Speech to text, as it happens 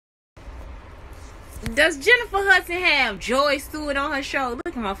Does Jennifer Hudson have Joy Stewart on her show?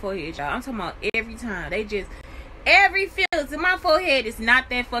 Look at my forehead, y'all. I'm talking about every time. Every filter. My forehead is not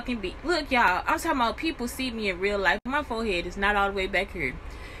that fucking big. Look, y'all. I'm talking about people see me in real life. My forehead is not all the way back here.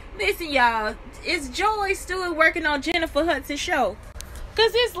 Listen, y'all. Is Joy Stewart working on Jennifer Hudson's show?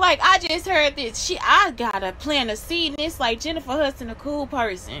 Cause it's like, I just heard this. I gotta plant a seed, and it's like Jennifer Hudson a cool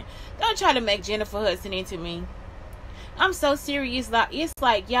person. Don't try to make Jennifer Hudson into me. I'm so serious. Like, it's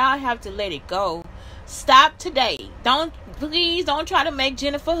like y'all have to let it go. Stop today. Please don't try to make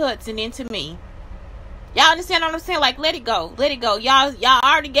Jennifer Hudson into me. Y'all understand what I'm saying? Like, let it go. Let it go. Y'all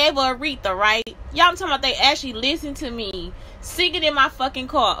already gave her Aretha, right? Y'all, I'm talking about they actually listened to me singing in my fucking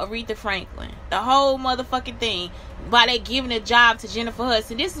car, Aretha Franklin. The whole motherfucking thing. While they giving a job to Jennifer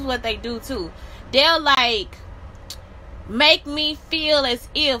Hudson. This is what they do, too. They'll, like, make me feel as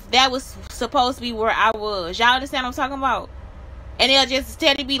if that was supposed to be where I was. Y'all understand what I'm talking about? And they'll just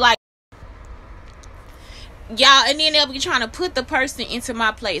steadily be like, y'all, and then they'll be trying to put the person into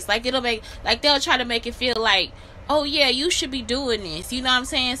my place. Like, they'll try to make it feel like, oh yeah, you should be doing this. You know what I'm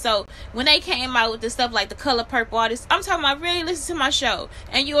saying? So when they came out with the stuff like the Color Purple artist, I'm talking about, really listen to my show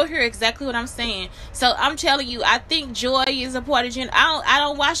and you'll hear exactly what I'm saying. So I'm telling you, I think Joy is a part of I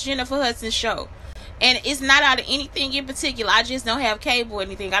don't watch Jennifer Hudson's show. And it's not out of anything in particular. I just don't have cable or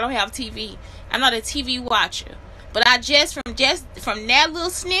anything. I don't have TV. I'm not a TV watcher. But from that little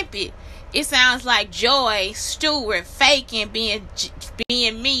snippet, it sounds like Joy Stewart faking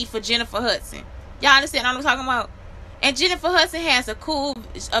being me for Jennifer Hudson. Y'all understand what I'm talking about? And Jennifer Hudson has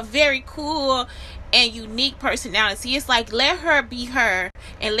a very cool and unique personality. It's like, let her be her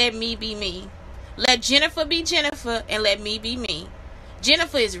and let me be me. Let Jennifer be Jennifer and let me be me.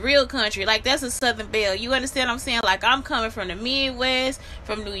 Jennifer is real country. Like, that's a Southern belle. You understand what I'm saying? Like, I'm coming from the Midwest,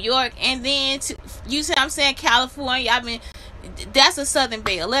 from New York, and then you see what I'm saying, California. I mean, that's a Southern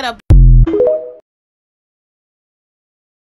belle. Let her